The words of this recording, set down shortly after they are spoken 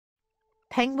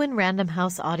Penguin Random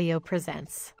House Audio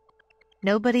presents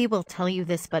Nobody Will Tell You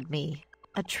This But Me,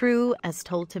 a true as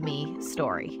told to me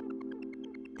story.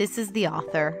 This is the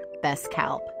author, Bess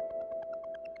Kalb.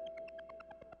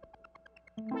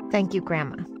 Thank you,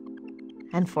 Grandma,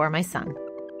 and for my son.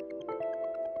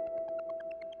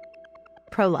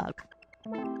 Prologue.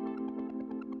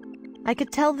 I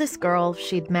could tell this girl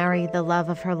she'd marry the love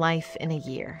of her life in a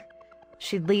year.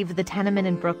 She'd leave the tenement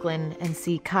in Brooklyn and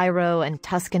see Cairo and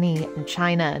Tuscany and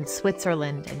China and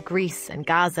Switzerland and Greece and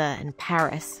Gaza and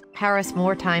Paris. Paris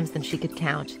more times than she could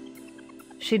count.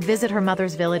 She'd visit her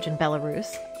mother's village in Belarus,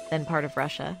 then part of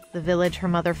Russia, the village her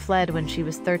mother fled when she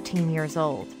was 13 years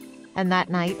old. And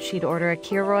that night, she'd order a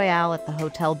Kir Royale at the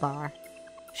hotel bar.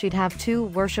 She'd have 2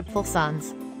 worshipful sons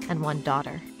and 1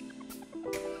 daughter.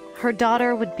 Her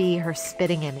daughter would be her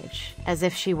spitting image, as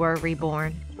if she were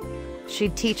reborn.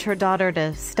 She'd teach her daughter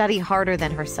to study harder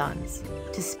than her sons,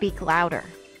 to speak louder,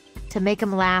 to make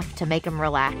him laugh, to make him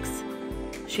relax.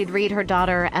 She'd read her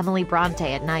daughter Emily Bronte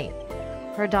at night.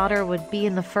 Her daughter would be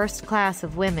in the first class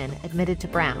of women admitted to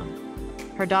Brown.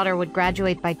 Her daughter would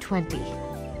graduate by 20.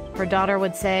 Her daughter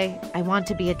would say, "I want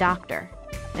to be a doctor."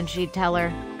 And she'd tell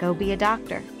her, "Go be a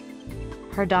doctor."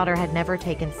 Her daughter had never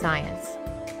taken science.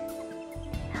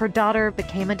 Her daughter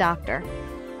became a doctor.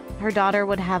 Her daughter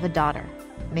would have a daughter,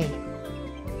 me.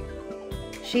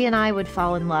 She and I would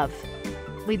fall in love.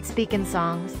 We'd speak in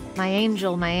songs, my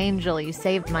angel, you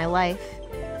saved my life."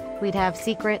 We'd have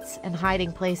secrets and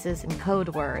hiding places and code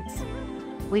words.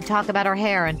 We'd talk about our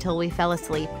hair until we fell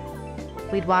asleep.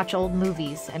 We'd watch old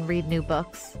movies and read new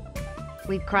books.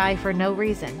 We'd cry for no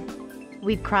reason.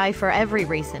 We'd cry for every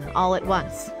reason, all at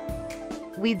once.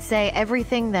 We'd say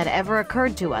everything that ever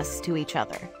occurred to us to each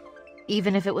other,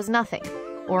 even if it was nothing,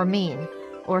 or mean,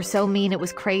 or so mean it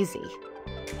was crazy.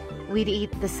 We'd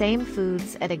eat the same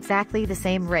foods at exactly the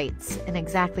same rates in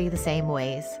exactly the same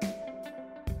ways.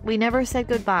 We never said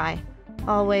goodbye.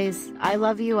 Always, "I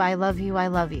love you, I love you, I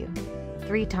love you."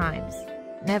 3 times.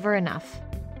 Never enough.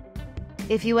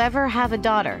 "If you ever have a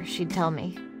daughter," she'd tell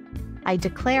me, "I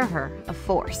declare her a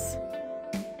force."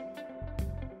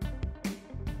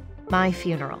 My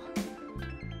funeral.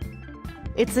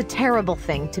 It's a terrible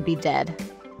thing to be dead.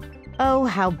 Oh,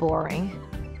 how boring.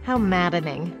 How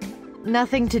maddening.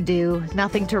 Nothing to do,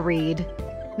 nothing to read,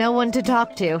 no one to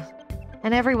talk to,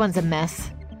 and everyone's a mess.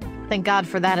 Thank God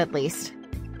for that, at least.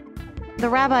 The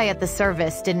rabbi at the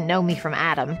service didn't know me from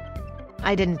Adam.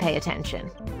 I didn't pay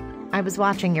attention. I was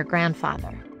watching your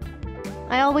grandfather.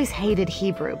 I always hated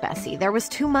Hebrew, Bessie. There was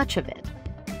too much of it.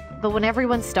 But when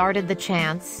everyone started the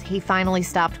chants, he finally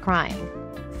stopped crying.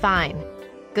 Fine.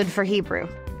 Good for Hebrew.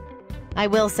 I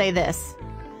will say this.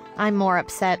 I'm more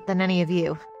upset than any of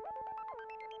you.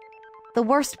 The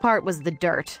worst part was the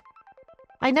dirt.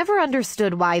 I never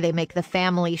understood why they make the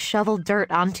family shovel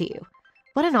dirt onto you.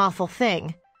 What an awful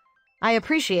thing. I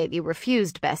appreciate you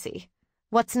refused, Bessie.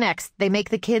 What's next? They make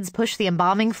the kids push the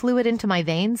embalming fluid into my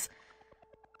veins?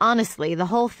 Honestly, the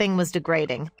whole thing was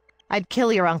degrading. I'd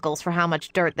kill your uncles for how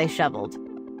much dirt they shoveled.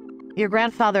 Your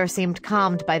grandfather seemed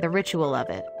calmed by the ritual of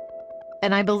it.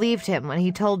 And I believed him when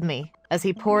he told me, as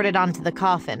he poured it onto the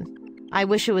coffin, "I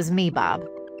wish it was me, Bob.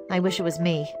 I wish it was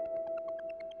me."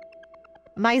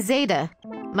 My Zeta,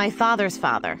 my father's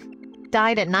father,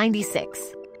 died at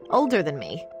 96, older than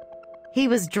me. He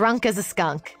was drunk as a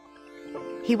skunk.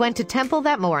 He went to temple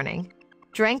that morning,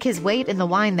 drank his weight in the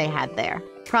wine they had there,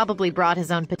 probably brought his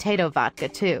own potato vodka,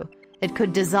 too. It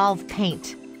could dissolve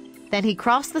paint. Then he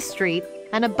crossed the street,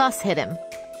 and a bus hit him.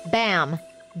 Bam!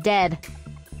 Dead.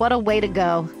 What a way to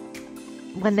go.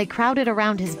 When they crowded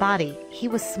around his body, he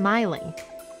was smiling.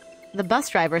 The bus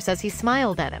driver says he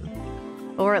smiled at him.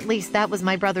 Or at least that was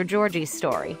my brother Georgie's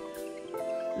story.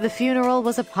 The funeral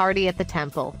was a party at the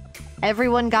temple.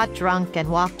 Everyone got drunk and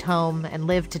walked home and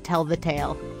lived to tell the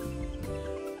tale.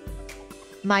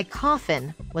 My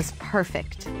coffin was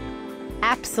perfect.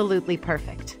 Absolutely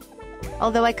perfect.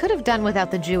 Although I could have done without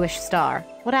the Jewish star.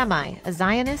 What am I, a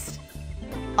Zionist?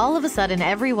 All of a sudden,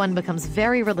 everyone becomes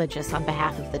very religious on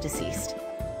behalf of the deceased.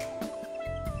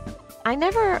 I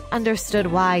never understood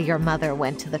why your mother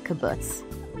went to the kibbutz.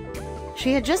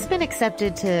 She had just been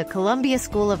accepted to Columbia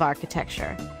School of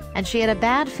Architecture, and she had a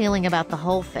bad feeling about the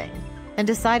whole thing, and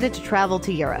decided to travel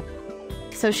to Europe.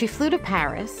 So she flew to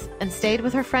Paris and stayed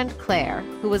with her friend Claire,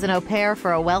 who was an au pair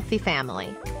for a wealthy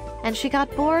family. And she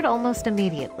got bored almost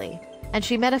immediately, and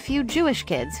she met a few Jewish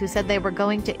kids who said they were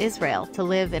going to Israel to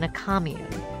live in a commune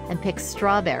and pick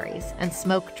strawberries and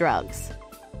smoke drugs.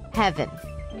 Heaven.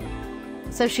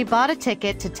 So she bought a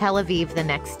ticket to Tel Aviv the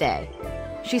next day.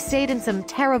 She stayed in some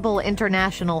terrible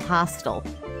international hostel,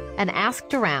 and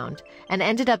asked around and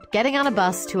ended up getting on a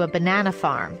bus to a banana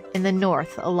farm in the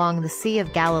north along the Sea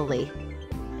of Galilee.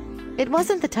 It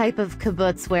wasn't the type of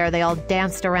kibbutz where they all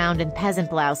danced around in peasant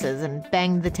blouses and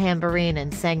banged the tambourine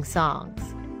and sang songs.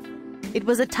 It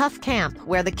was a tough camp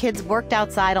where the kids worked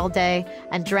outside all day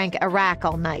and drank Iraq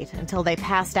all night until they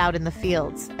passed out in the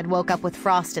fields and woke up with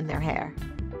frost in their hair.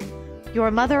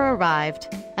 Your mother arrived,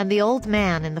 and the old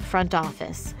man in the front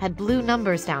office had blue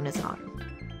numbers down his arm,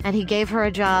 and he gave her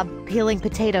a job peeling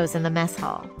potatoes in the mess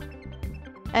hall.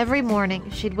 Every morning,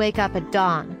 she'd wake up at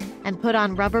dawn and put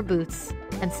on rubber boots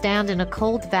and stand in a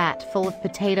cold vat full of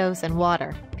potatoes and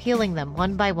water, peeling them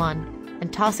one by one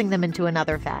and tossing them into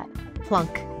another vat,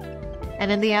 plunk.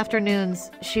 And in the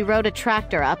afternoons, she rode a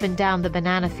tractor up and down the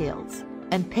banana fields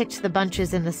and picked the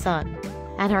bunches in the sun,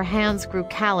 and her hands grew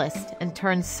calloused and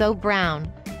turned so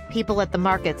brown, people at the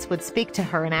markets would speak to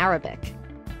her in Arabic.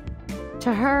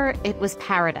 To her, it was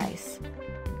paradise.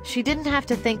 She didn't have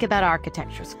to think about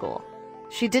architecture school.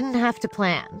 She didn't have to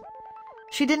plan.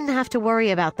 She didn't have to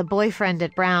worry about the boyfriend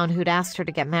at Brown who'd asked her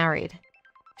to get married.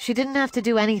 She didn't have to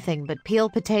do anything but peel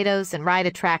potatoes and ride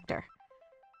a tractor.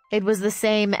 It was the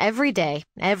same every day,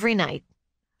 every night,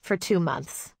 for 2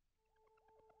 months.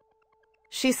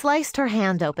 She sliced her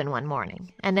hand open one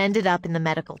morning and ended up in the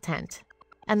medical tent.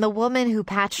 And the woman who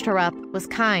patched her up was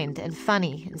kind and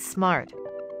funny and smart.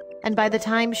 And by the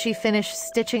time she finished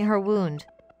stitching her wound,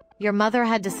 your mother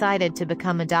had decided to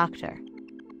become a doctor.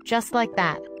 Just like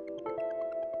that.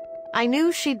 I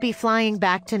knew she'd be flying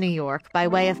back to New York by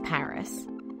way of Paris.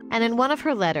 And in one of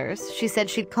her letters, she said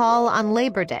she'd call on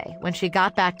Labor Day when she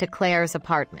got back to Claire's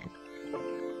apartment.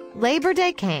 Labor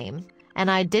Day came,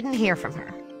 and I didn't hear from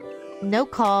her. No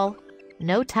call,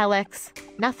 no telex,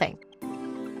 nothing.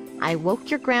 I woke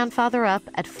your grandfather up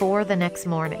at 4 the next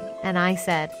morning, and I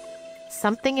said,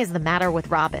 "Something is the matter with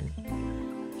Robin."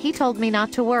 He told me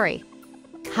not to worry.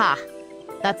 Ha!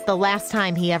 That's the last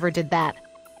time he ever did that.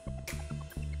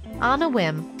 On a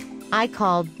whim, I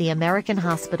called the American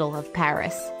Hospital of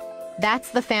Paris. That's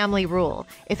the family rule.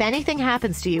 If anything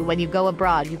happens to you when you go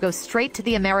abroad, you go straight to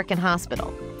the American hospital,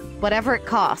 whatever it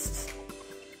costs.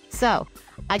 So,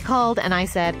 I called and I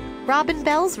said, "Robin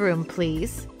Bell's room,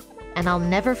 please." And I'll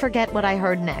never forget what I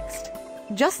heard next.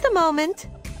 "Just a moment."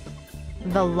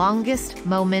 The longest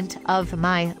moment of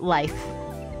my life.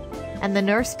 And the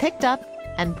nurse picked up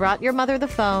and brought your mother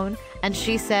the phone, and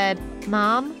she said,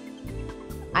 "Mom."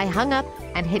 I hung up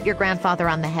and hit your grandfather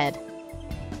on the head.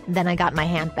 Then I got my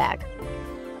handbag.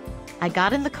 I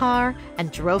got in the car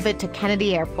and drove it to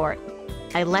Kennedy Airport.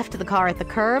 I left the car at the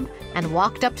curb and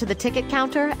walked up to the ticket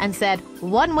counter and said,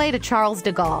 "One way to Charles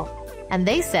de Gaulle." And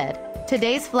they said,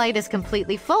 "Today's flight is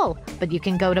completely full, but you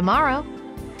can go tomorrow."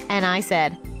 And I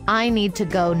said, "I need to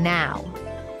go now."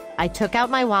 I took out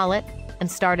my wallet and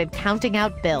started counting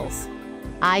out bills.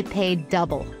 I paid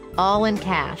double, all in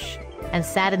cash, and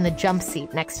sat in the jump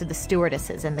seat next to the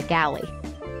stewardesses in the galley.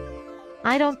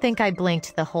 I don't think I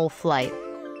blinked the whole flight.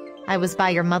 I was by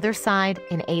your mother's side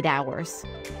in 8 hours.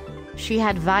 She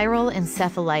had viral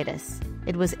encephalitis.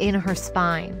 It was in her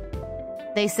spine.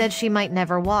 They said she might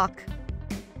never walk.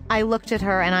 I looked at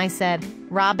her and I said,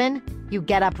 "Robin, you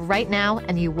get up right now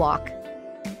and you walk."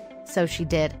 So she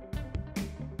did.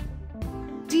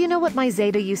 Do you know what my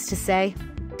Zeta used to say?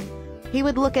 He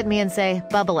would look at me and say,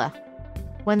 "Bubala,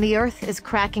 when the earth is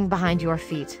cracking behind your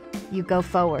feet, you go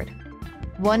forward.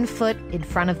 1 foot in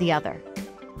front of the other.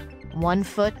 1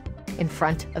 foot in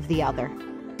front of the other."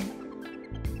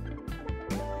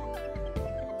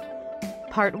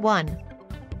 Part 1.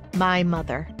 My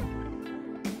Mother.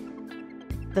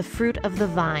 The fruit of the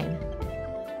vine.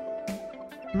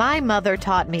 My mother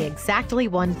taught me exactly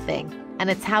one thing, and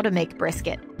it's how to make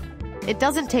brisket. It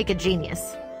doesn't take a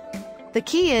genius. The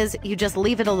key is you just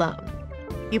leave it alone.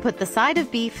 You put the side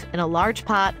of beef in a large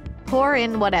pot, pour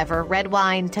in whatever, red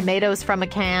wine, tomatoes from a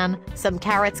can, some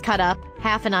carrots cut up,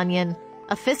 half an onion,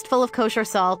 a fistful of kosher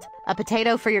salt, a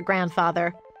potato for your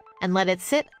grandfather, and let it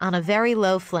sit on a very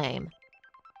low flame.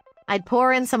 I'd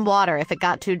pour in some water if it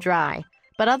got too dry,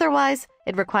 but otherwise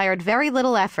it required very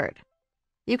little effort.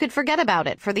 You could forget about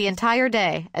it for the entire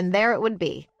day, and there it would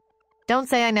be. Don't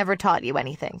say I never taught you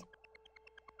anything.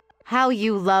 How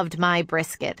you loved my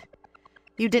brisket.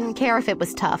 You didn't care if it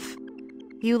was tough.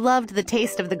 You loved the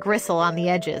taste of the gristle on the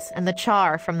edges and the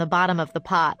char from the bottom of the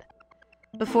pot.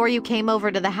 Before you came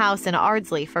over to the house in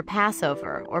Ardsley for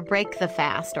Passover or break the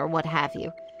fast or what have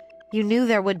you, you knew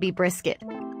there would be brisket.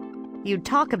 You'd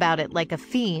talk about it like a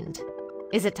fiend.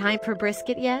 Is it time for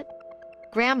brisket yet?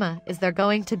 Grandma, is there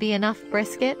going to be enough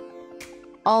brisket?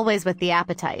 Always with the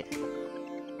appetite.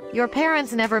 Your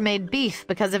parents never made beef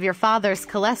because of your father's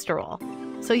cholesterol.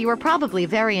 So you were probably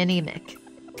very anemic.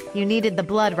 You needed the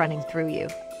blood running through you.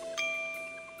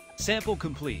 Sample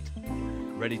complete.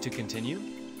 Ready to continue?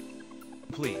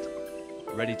 Complete.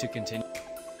 Ready to continue?